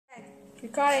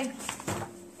Coi.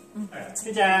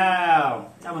 Xin chào,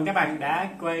 chào mừng các bạn đã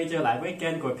quay trở lại với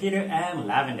kênh của Peter and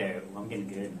Lavender. I'm getting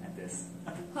good at this.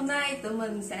 Hôm nay tụi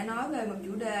mình sẽ nói về một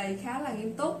chủ đề khá là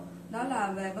nghiêm túc, đó là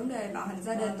về vấn đề bạo hành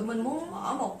gia đình. Tụi mình muốn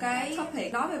mở một cái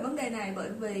topic nói về vấn đề này bởi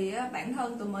vì bản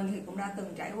thân tụi mình thì cũng đã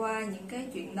từng trải qua những cái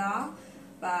chuyện đó,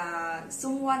 và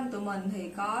xung quanh tụi mình thì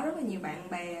có rất là nhiều bạn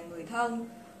bè, người thân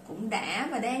cũng đã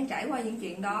và đang trải qua những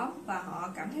chuyện đó, và họ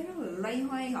cảm thấy rất là loay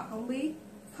hoay, họ không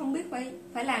biết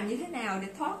phải làm như thế nào để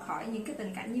thoát khỏi những cái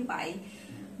tình cảnh như vậy.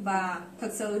 Và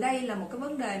thật sự đây là một cái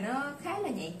vấn đề nó khá là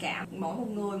nhạy cảm. Mỗi một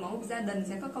người, mỗi một gia đình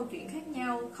sẽ có câu chuyện khác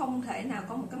nhau, không thể nào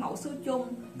có một cái mẫu số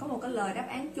chung, có một cái lời đáp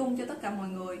án chung cho tất cả mọi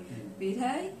người. Vì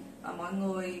thế mọi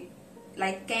người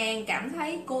lại càng cảm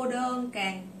thấy cô đơn,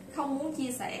 càng không muốn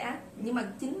chia sẻ. Nhưng mà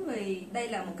chính vì đây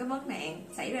là một cái vấn nạn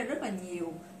xảy ra rất là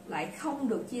nhiều, lại không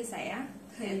được chia sẻ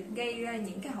thì gây ra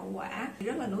những cái hậu quả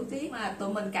rất là nuối tiếc, mà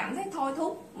tụi mình cảm thấy thôi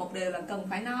thúc một điều là cần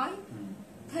phải nói.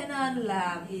 Thế nên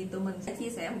là thì tụi mình sẽ chia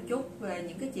sẻ một chút về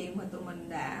những cái chuyện mà tụi mình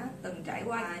đã từng trải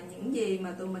qua, những gì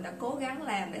mà tụi mình đã cố gắng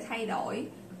làm để thay đổi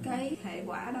cái hệ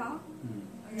quả đó.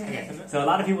 So a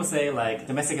lot of people say like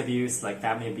domestic abuse, like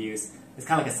family abuse, it's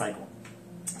kind of like a cycle.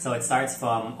 So it starts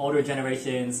from older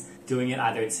generations doing it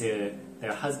either to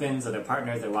their husbands or their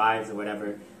partners, their wives or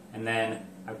whatever, and then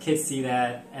our kids see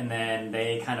that and then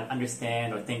they kind of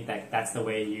understand or think that that's the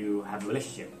way you have a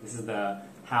relationship. This is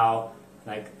how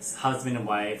like husband and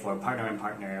wife or partner and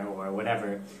partner or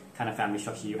whatever kind of family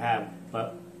structure you have,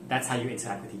 but that's how you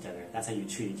interact with each other, that's how you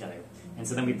treat each other. And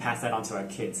so then we pass that on to our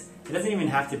kids. It doesn't even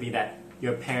have to be that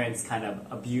your parents kind of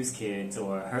abuse kids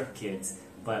or hurt kids,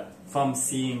 but from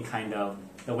seeing kind of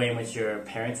the way in which your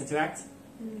parents interact,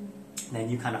 then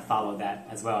you kind of follow that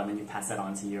as well, and then you pass that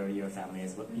on to your family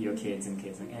as well, your kids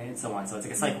and so on. So it's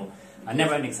like a cycle, a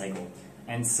never-ending cycle.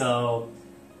 And so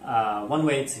one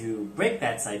way to break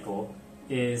that cycle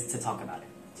is to talk about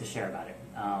it, to share about it.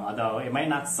 Although it might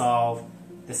not solve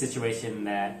the situation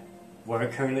that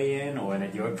we're currently in or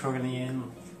that you're currently in,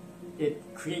 it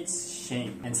creates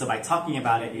shame. And so by talking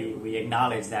about it, we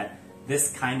acknowledge that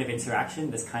this kind of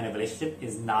interaction, this kind of relationship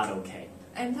is not okay.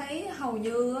 Em thấy hầu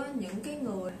như những cái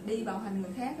người đi bạo hành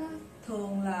người khác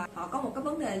thường là họ có một cái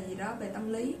vấn đề gì đó về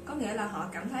tâm lý, có nghĩa là họ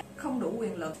cảm thấy không đủ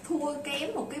quyền lực, thua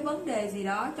kém một cái vấn đề gì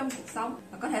đó trong cuộc sống,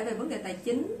 có thể về vấn đề tài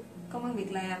chính, công ăn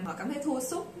việc làm, họ cảm thấy thua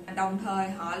sút, đồng thời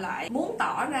họ lại muốn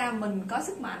tỏ ra mình có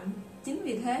sức mạnh. Chính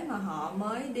vì thế mà họ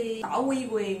mới đi tỏ uy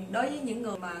quyền đối với những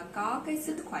người mà có cái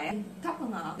sức khỏe thấp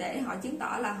hơn họ, để họ chứng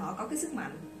tỏ là họ có cái sức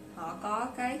mạnh, họ có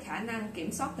cái khả năng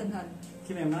kiểm soát tình hình.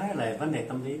 Khi em nói là vấn đề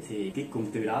tâm lý thì cái cụm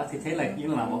từ đó thì thấy là như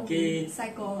là một cái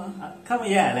cycle hả? Không,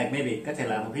 yeah, like maybe có thể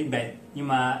là một cái bệnh, nhưng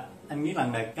mà anh nghĩ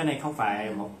rằng là cái này không phải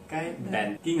một cái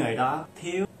bệnh. Cái người đó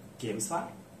thiếu kiểm soát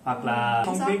hoặc là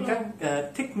không biết cách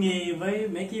thích nghi với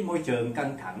mấy cái môi trường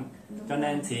căng thẳng, cho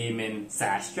nên thì mình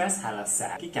xả stress hay là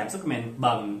xả cái cảm xúc của mình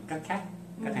bằng cách khác,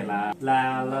 có thể là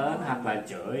la lớn hoặc là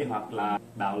chửi hoặc là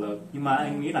bạo lực. Nhưng mà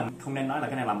anh nghĩ là không nên nói là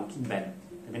cái này là một cái bệnh,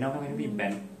 tại vì nó không phải bị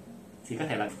bệnh thì có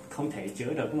thể là không thể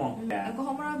chữa được, đúng không? Em cũng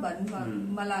không có nói bệnh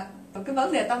mà là cái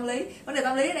vấn đề tâm lý. Vấn đề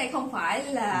tâm lý ở đây không phải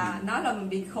là nói là mình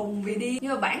bị khùng, bị điên,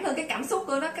 nhưng mà bản thân cái cảm xúc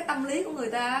của nó, cái tâm lý của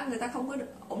người ta không có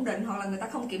ổn định, hoặc là người ta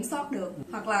không kiểm soát được,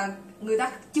 hoặc là người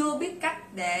ta chưa biết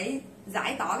cách để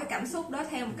giải tỏa cái cảm xúc đó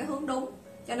theo một cái hướng đúng,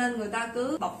 cho nên người ta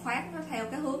cứ bộc phát nó theo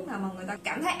cái hướng nào mà người ta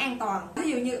cảm thấy an toàn.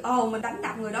 Ví dụ như mình đánh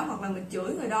đập người đó hoặc là mình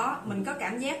chửi người đó, mình có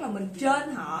cảm giác là mình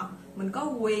trên họ, mình có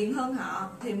quyền hơn họ,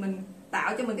 thì mình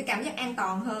tạo cho mình cái cảm giác an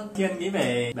toàn hơn. Khi anh nghĩ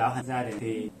về bạo hành gia đình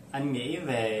thì anh nghĩ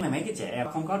về mấy cái trẻ em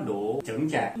không có đủ chững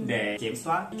chạc để kiểm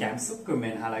soát cảm xúc của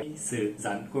mình hay là sự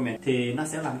giận của mình, thì nó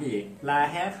sẽ làm cái gì? La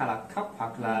hét hay là khóc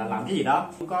hoặc là làm cái gì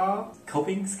đó, không có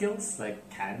coping skills, like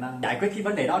khả năng giải quyết cái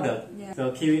vấn đề đó được.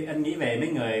 Rồi khi anh nghĩ về mấy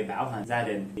người bạo hành gia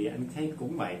đình thì anh thấy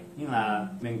cũng vậy, nhưng là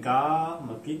mình có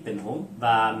một cái tình huống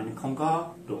và mình không có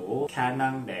đủ khả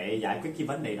năng để giải quyết cái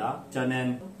vấn đề đó, cho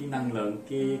nên cái năng lượng,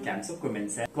 cái cảm xúc của mình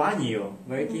sẽ quá nhiều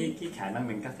với cái khả năng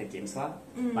mình có thể kiểm soát,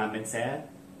 và mình sẽ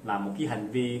làm một cái hành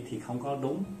vi thì không có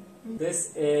đúng.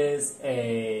 This is a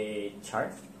chart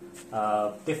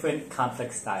of different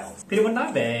conflict styles. Peter muốn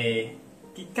nói về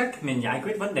cái cách mình giải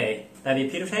quyết vấn đề, tại vì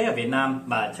Peter thấy ở Việt Nam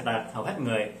và chắc là hầu hết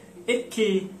người ít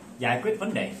khi giải quyết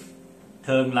vấn đề.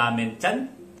 Thường là mình tránh,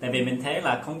 tại vì mình thấy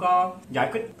là không có giải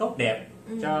quyết tốt đẹp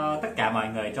cho tất cả mọi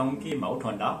người trong cái mâu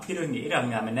thuẫn đó. Peter nghĩ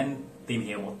rằng là mình nên tìm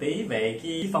hiểu một tí về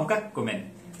cái phong cách của mình.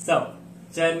 So,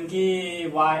 trên cái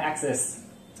y-axis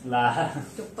là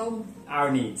trục tung,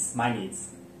 our needs, my needs,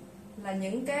 là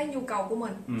những cái nhu cầu của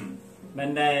mình.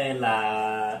 Bên đây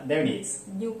là their needs,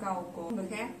 nhu cầu của người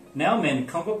khác. Nếu mình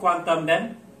không có quan tâm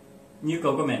đến nhu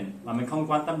cầu của mình mà mình không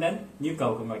quan tâm đến nhu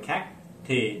cầu của người khác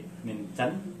thì mình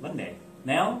tránh vấn đề.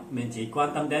 Nếu mình chỉ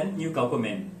quan tâm đến nhu cầu của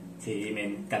mình thì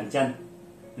mình cạnh tranh,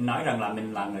 mình nói rằng là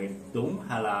mình là người đúng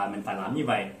hay là mình phải làm như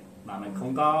vậy, mà mình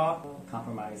không có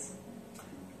compromise,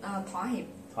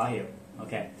 thỏa hiệp.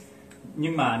 Ok.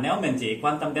 Nhưng mà nếu mình chỉ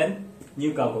quan tâm đến nhu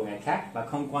cầu của người khác và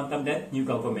không quan tâm đến nhu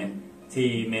cầu của mình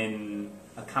thì mình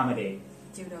accommodate,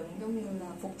 chịu đựng, giống như là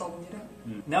phục tùng vậy đó.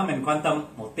 Nếu mình quan tâm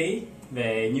một tí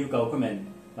về nhu cầu của mình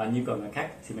và nhu cầu người khác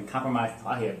thì mình compromise,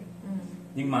 thỏa hiệp.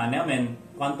 Nhưng mà nếu mình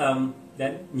quan tâm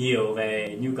đến nhiều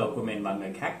về nhu cầu của mình và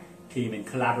người khác thì mình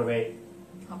collaborate,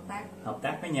 hợp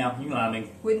tác với nhau, nhưng là mình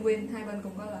win-win, hai bên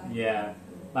cùng có lợi. Yeah.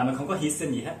 Và mình không có hy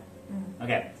sinh gì hết. Ok.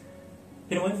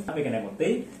 Thì muốn nói về cái này một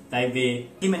tí. Tại vì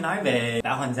khi mình nói về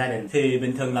đạo hành gia đình thì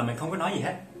bình thường là mình không có nói gì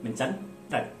hết, mình tránh.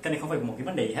 Là cái này không phải một cái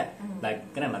vấn đề gì hết. Là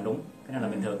cái này là đúng, cái này là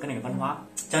bình thường, cái này là văn hóa.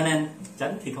 Cho nên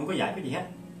tránh thì không có giải quyết gì hết.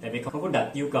 Tại vì không có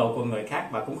đặt nhu cầu của người khác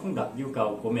và cũng không đặt nhu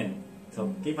cầu của mình.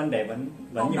 Cái vấn đề vẫn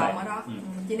như vậy. Ở đó.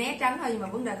 Chỉ né tránh thôi, nhưng mà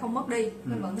vấn đề không mất đi,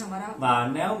 nó vẫn nằm ở đó. Và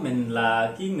nếu mình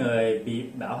là cái người bị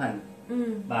bảo hành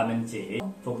và mình chỉ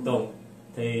phục tùng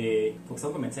thì cuộc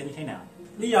sống của mình sẽ như thế nào?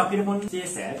 Lý do khi tôi muốn chia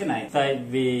sẻ cái này, tại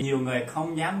vì nhiều người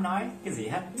không dám nói cái gì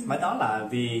hết, mà đó là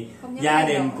vì gia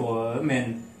đình của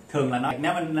mình thường là nói,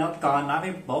 nếu con nói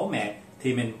với bố mẹ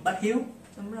thì mình bất hiếu.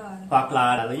 Đúng rồi. Hoặc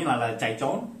là chạy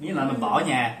trốn, như là mình bỏ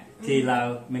nhà thì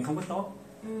là mình không có tốt.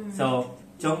 So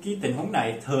trong cái tình huống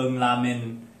này thường là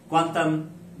mình quan tâm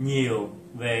nhiều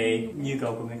về nhu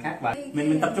cầu của người khác và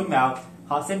mình tập trung vào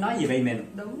họ sẽ nói gì về mình.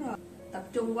 Đúng rồi, tập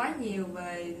trung quá nhiều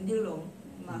về dư luận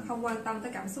mà không quan tâm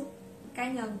tới cảm xúc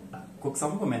cá nhân. Cuộc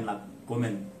sống của mình là của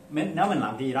mình. Nếu mình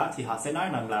làm cái gì đó thì họ sẽ nói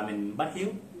rằng là mình bất hiếu.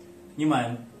 Nhưng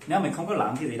mà nếu mình không có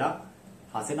làm cái gì đó,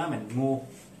 họ sẽ nói mình ngu.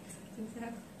 Chính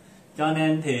xác. Cho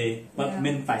nên thì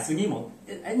mình phải suy nghĩ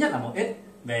ít nhất là một ít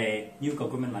về nhu cầu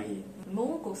của mình là gì. Mình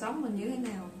muốn cuộc sống mình như thế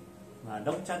nào và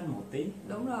đấu tranh một tí.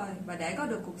 Đúng rồi, và để có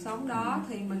được cuộc sống đó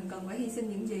thì mình cần phải hy sinh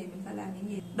những gì, mình phải làm những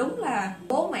gì. Đúng là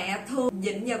bố mẹ thường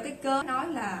dịnh vào cái cớ nói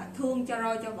là thương cho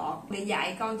roi cho vọt để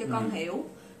dạy con cho con hiểu.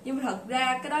 Nhưng mà thật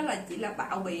ra cái đó là chỉ là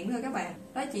bạo biện thôi các bạn.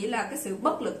 Đó chỉ là cái sự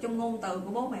bất lực trong ngôn từ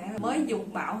của bố mẹ mới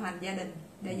dùng bạo hành gia đình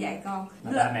để dạy con.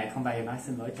 Ba mẹ không bao giờ nói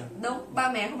xin lỗi cho. Đúng,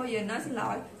 ba mẹ không bao giờ nói xin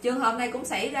lỗi. Trường hợp này cũng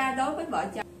xảy ra đối với vợ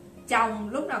chồng. Chồng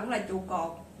lúc nào cũng là trụ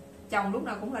cột, chồng lúc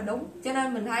nào cũng là đúng. Cho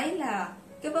nên mình thấy là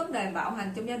cái vấn đề bạo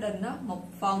hành trong gia đình đó,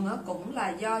 một phần đó cũng là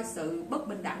do sự bất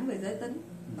bình đẳng về giới tính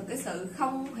và cái sự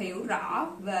không hiểu rõ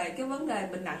về cái vấn đề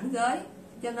bình đẳng giới.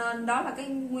 Cho nên đó là cái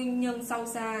nguyên nhân sâu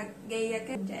xa gây ra cái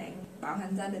tình trạng bạo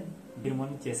hành gia đình. Peter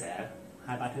muốn chia sẻ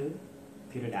 2-3 thứ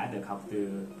Peter đã được học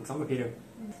từ cuộc sống của Peter.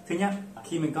 Thứ nhất,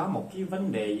 khi mình có một cái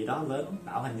vấn đề gì đó lớn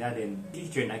bạo hành gia đình, cái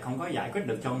chuyện này không có giải quyết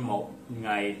được trong một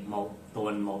ngày, một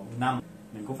tuần, một năm,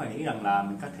 mình cũng phải nghĩ rằng là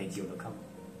mình có thể chịu được không.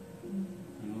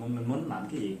 Mình muốn làm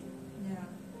cái gì.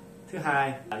 Thứ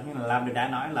hai, như là Lam đã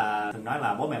nói là thường nói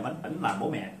là bố mẹ vẫn là bố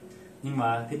mẹ, nhưng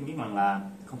mà Peter nghĩ rằng là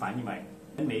không phải như vậy.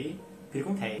 Đến Mỹ thì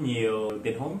cũng thể nhiều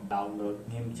tình huống bạo ngược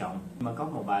nghiêm trọng, nhưng mà có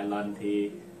một vài lần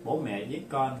thì bố mẹ giết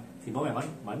con thì bố mẹ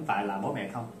vẫn phải là bố mẹ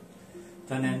không.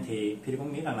 Cho nên thì Peter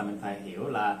cũng nghĩ rằng là mình phải hiểu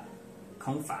là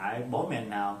không phải bố mẹ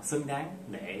nào xứng đáng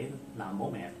để làm bố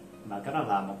mẹ, mà cái đó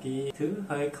là một cái thứ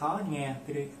hơi khó nghe.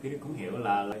 Peter cũng hiểu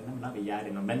là nó nói về gia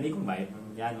đình, mà bên Mỹ cũng vậy,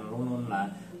 gia đình luôn luôn là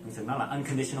mình thường nói là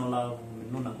unconditional love,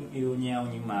 mình luôn là cũng yêu nhau,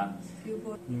 nhưng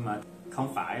mà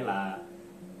không phải là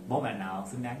bố mẹ nào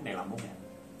xứng đáng để làm bố mẹ.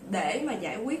 Để mà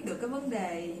giải quyết được cái vấn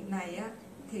đề này á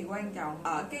thì quan trọng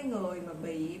ở cái người mà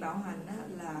bị bạo hành á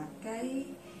là cái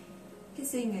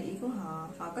suy nghĩ của họ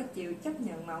có chịu chấp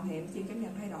nhận mạo hiểm, chịu chấp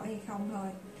nhận thay đổi hay không thôi.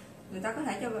 Người ta có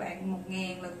thể cho bạn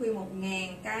 1.000 lời khuyên, 1.000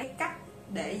 cái cách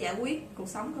để giải quyết cuộc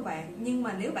sống của bạn, nhưng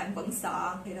mà nếu bạn vẫn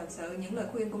sợ thì thật sự những lời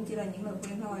khuyên cũng chỉ là những lời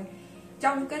khuyên thôi.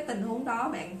 Trong cái tình huống đó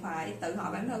bạn phải tự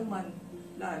hỏi bản thân mình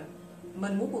là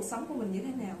mình muốn cuộc sống của mình như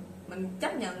thế nào, mình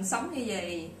chấp nhận sống như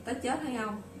vậy tới chết hay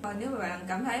không. Còn nếu mà bạn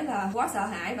cảm thấy là quá sợ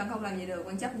hãi, bạn không làm gì được,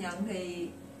 bạn chấp nhận thì...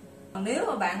 Còn nếu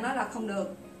mà bạn nói là không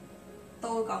được,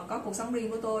 tôi còn có cuộc sống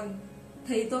riêng của tôi,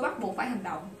 thì tôi bắt buộc phải hành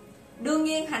động. Đương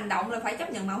nhiên hành động là phải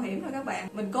chấp nhận mạo hiểm thôi các bạn.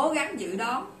 Mình cố gắng dự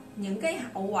đoán những cái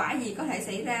hậu quả gì có thể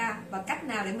xảy ra và cách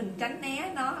nào để mình tránh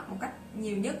né nó một cách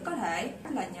nhiều nhất có thể. Đó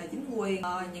là nhờ chính quyền,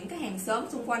 những cái hàng xóm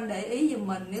xung quanh để ý giùm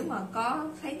mình. Nếu mà có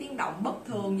thấy tiếng động bất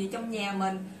thường gì trong nhà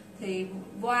mình thì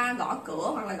qua gõ cửa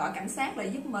hoặc là gọi cảnh sát lại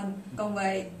giúp mình. Còn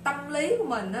về tâm lý của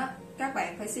mình á, các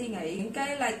bạn phải suy nghĩ những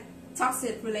cái là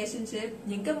toxic relationship,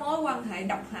 những cái mối quan hệ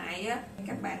độc hại á,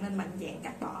 các bạn nên mạnh dạn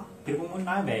cắt bỏ. Tôi cũng muốn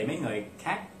nói về mấy người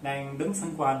khác đang đứng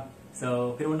xung quanh.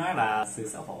 Tôi muốn nói là sự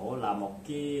xấu hổ là một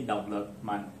cái động lực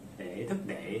mạnh để thúc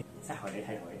đẩy xã hội để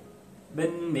thay đổi.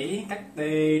 Bên Mỹ cách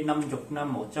đây 50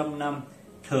 năm, 100 năm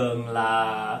thường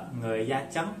là người da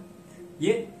trắng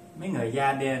giết mấy người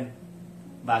da đen,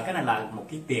 và cái này là một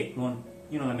cái tiệc luôn,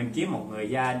 nhưng mà mình kiếm một người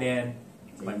da đen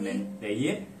và mình để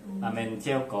giết, và mình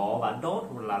treo cổ và đốt,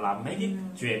 là làm mấy cái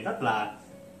chuyện rất là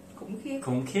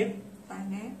khủng khiếp,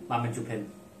 tàn ác, và mình chụp hình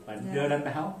và đưa lên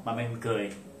báo và mình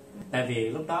cười, tại vì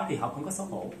lúc đó thì họ không có xấu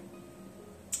hổ.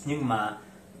 Nhưng mà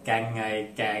càng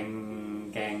ngày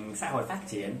càng xã hội phát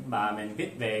triển và mình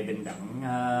viết về bình đẳng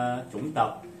chủng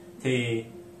tộc thì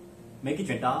mấy cái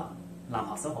chuyện đó làm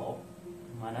họ xấu hổ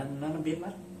mà nó biến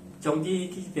mất. Trong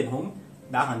cái tình huống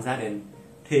bạo hành gia đình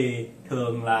thì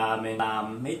thường là mình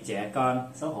làm mấy trẻ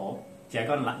con xấu hổ, trẻ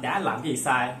con đã làm cái gì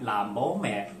sai làm bố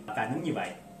mẹ phản ứng như vậy,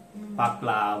 hoặc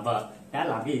là vợ đã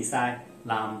làm cái gì sai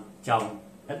làm chồng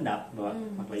đánh đập vợ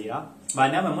hoặc là gì đó. Và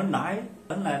nếu mà muốn nói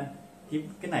lớn lên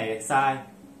cái này sai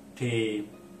thì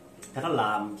nó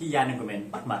làm cái gia đình của mình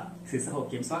bắt mạch, sự xã hội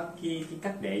kiểm soát cái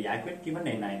cách để giải quyết cái vấn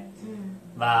đề này.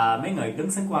 Và mấy người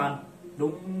đứng xung quanh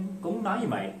cũng nói như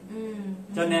vậy.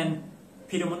 Cho nên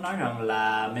Peter muốn nói rằng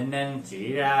là mình nên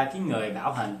chỉ ra cái người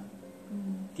bạo hành,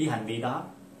 cái hành vi đó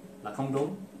là không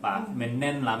đúng, và mình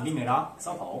nên làm cái người đó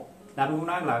xấu hổ. Là mình cũng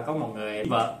nói là có một người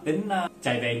vợ tính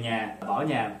chạy về nhà, bỏ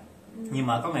nhà, nhưng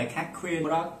mà có người khác khuyên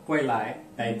đó quay lại,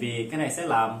 tại vì cái này sẽ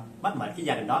làm mất mệt cái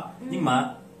gia đình đó. Nhưng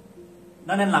mà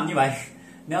nó nên làm như vậy.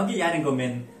 Nếu cái gia đình của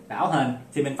mình bạo hành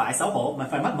thì mình phải xấu hổ, mình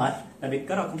phải mất mệt, tại vì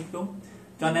cái đó không đúng.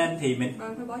 Cho nên thì mình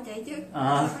phải bỏ chạy chứ,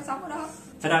 phải sống ở đó.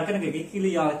 Thật ra cái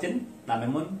lý do chính là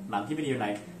mình muốn làm cái video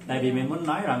này, tại vì mình muốn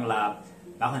nói rằng là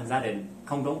bạo hành gia đình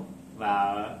không đúng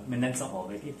và mình nên xấu hổ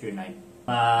về cái chuyện này.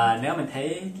 Và nếu mình thấy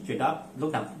cái chuyện đó,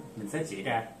 lúc nào mình sẽ chỉ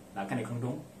ra là cái này không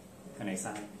đúng, cái này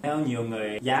sai. Nếu nhiều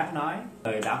người dám nói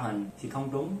người bạo hành thì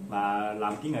không đúng và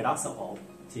làm cái người đó xấu hổ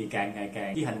thì càng ngày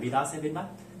càng cái hành vi đó sẽ biến mất.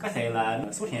 Có thể là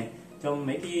nó xuất hiện trong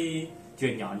mấy cái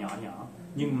chuyện nhỏ,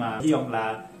 nhưng mà hy vọng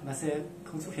là nó sẽ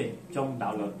không xuất hiện trong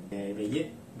đạo luật về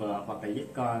giết vợ hoặc là giết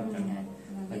con chẳng hạn.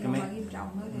 Là cái mấy nghiêm trọng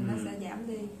đó thì nó sẽ giảm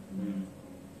đi.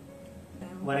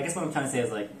 What I guess what I'm trying to say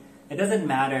is like it doesn't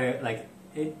matter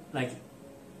like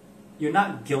you're not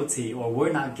guilty or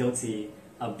we're not guilty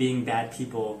of being bad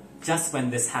people just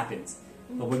when this happens,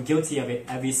 but we're guilty of it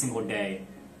every single day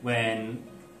when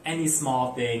any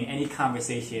small thing, any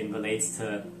conversation relates to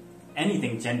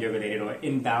anything gender related or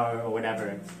in power or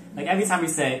whatever. Like every time we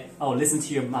say, "Oh, listen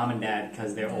to your mom and dad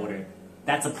because they're older,"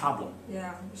 that's a problem.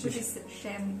 Yeah, we should be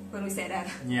ashamed when we say that.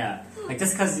 Yeah, like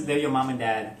just because they're your mom and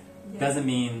dad doesn't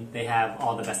mean they have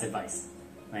all the best advice,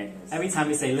 right? Every time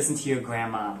we say, "Listen to your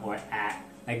grandma" or "act,"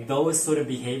 like those sort of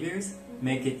behaviors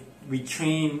make it. We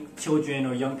train children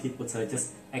or young people to just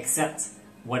accept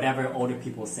whatever older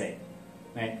people say,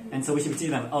 right? And so we should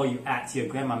teach them, "Oh, you act to your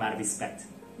grandma out of respect."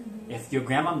 If your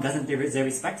grandma doesn't deserve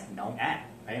respect, don't act,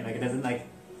 right? Like it doesn't like.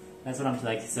 That's what I'm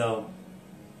like. So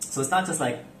it's not just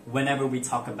like whenever we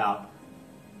talk about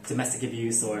domestic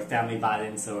abuse or family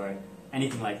violence or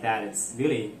anything like that. It's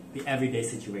really the everyday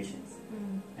situations.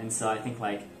 And so I think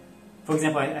like, for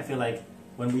example, I feel like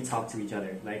when we talk to each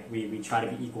other, like we try to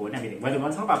be equal in everything. Whether we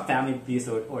want to talk about family abuse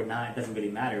or not, it doesn't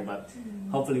really matter. But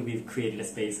hopefully we've created a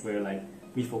space where like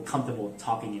we feel comfortable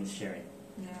talking and sharing.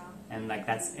 And like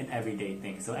that's an everyday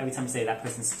thing. So every time you say that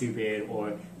person's stupid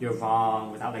or you're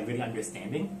wrong without like really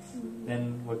understanding, then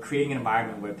we're creating an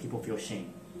environment where people feel shame.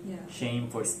 Shame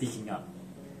for speaking up,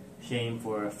 shame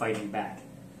for fighting back,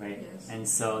 right? And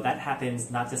so that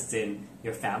happens not just in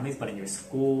your families, but in your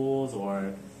schools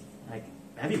or like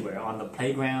everywhere, on the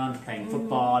playground, playing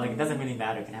football. Like it doesn't really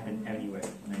matter. It can happen anywhere,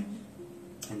 right?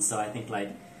 And so I think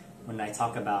like when I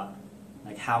talk about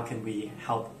like how can we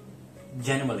help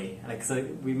generally, like so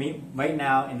we may right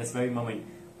now in this very moment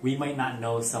we might not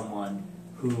know someone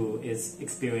who is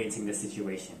experiencing this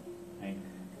situation, right?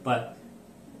 But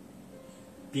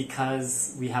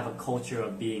because we have a culture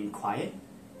of being quiet,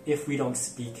 if we don't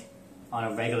speak on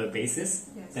a regular basis,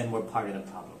 then we're part of the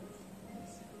problem.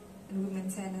 And we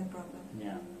maintain that problem.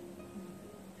 Yeah.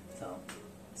 So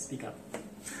speak up.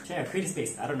 Share, create a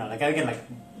space. I don't know. Like again, like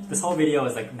this whole video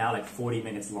is like now like 40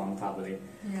 minutes long probably.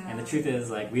 And the truth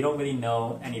is like we don't really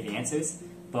know any of the answers,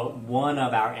 but one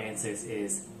of our answers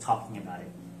is talking about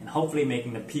it and hopefully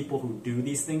making the people who do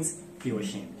these things feel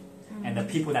ashamed. And the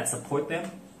people that support them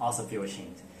also feel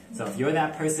ashamed. So if you're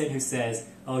that person who says,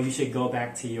 "Oh, you should go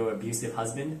back to your abusive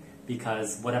husband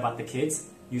because what about the kids?"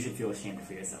 you should feel ashamed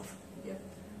for yourself.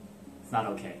 It's not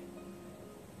okay.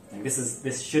 Like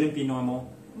this shouldn't be normal.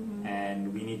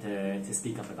 And we need to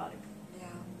speak up about it.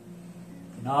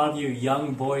 And all of you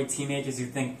young boy teenagers who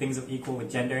think things are equal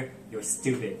with gender, you're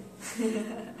stupid.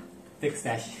 Fix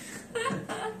that shit.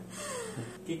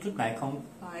 Cái clip này không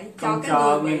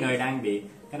cho những người đang bị,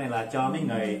 cái này là cho mấy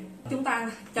người chúng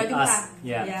ta.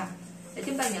 để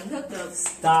chúng ta nhận thức được.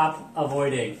 Stop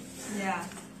avoiding. Yeah.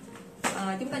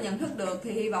 Chúng ta nhận thức được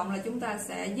thì hy vọng là chúng ta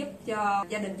sẽ giúp cho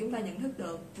gia đình chúng ta nhận thức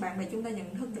được, bạn bè chúng ta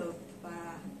nhận thức được,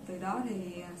 và từ đó thì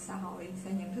xã hội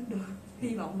sẽ nhận thức được.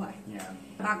 Hy vọng vậy. Yeah.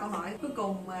 3 câu hỏi cuối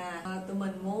cùng mà tụi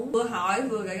mình muốn vừa hỏi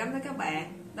vừa gửi gắm tới các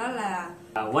bạn, đó là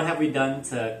What have we done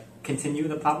to continue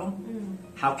the problem?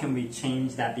 How can we change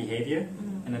that behavior?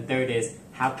 And the third is,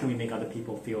 how can we make other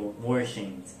people feel more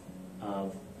ashamed of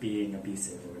being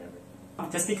abusive or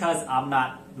whatever? Just because I'm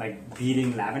not like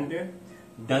beating Lavender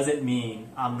doesn't mean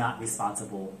I'm not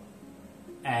responsible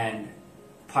and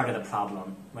part of the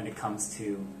problem when it comes to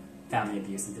family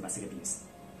abuse and domestic abuse.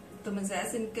 Tụi mình sẽ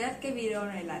xin kết cái video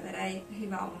này lại tại đây. Hy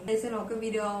vọng đây sẽ là một cái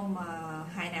video mà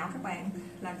hài não các bạn,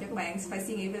 làm cho các bạn phải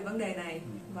suy nghĩ về vấn đề này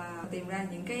và tìm ra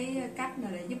những cái cách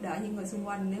nào để giúp đỡ những người xung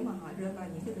quanh nếu mà họ rơi vào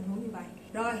những cái tình huống như vậy.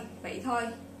 Rồi, vậy thôi.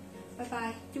 Bye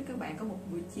bye. Chúc các bạn có một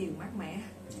buổi chiều mát mẻ.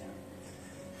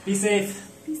 Be safe.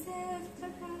 Be safe.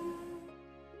 Bye bye.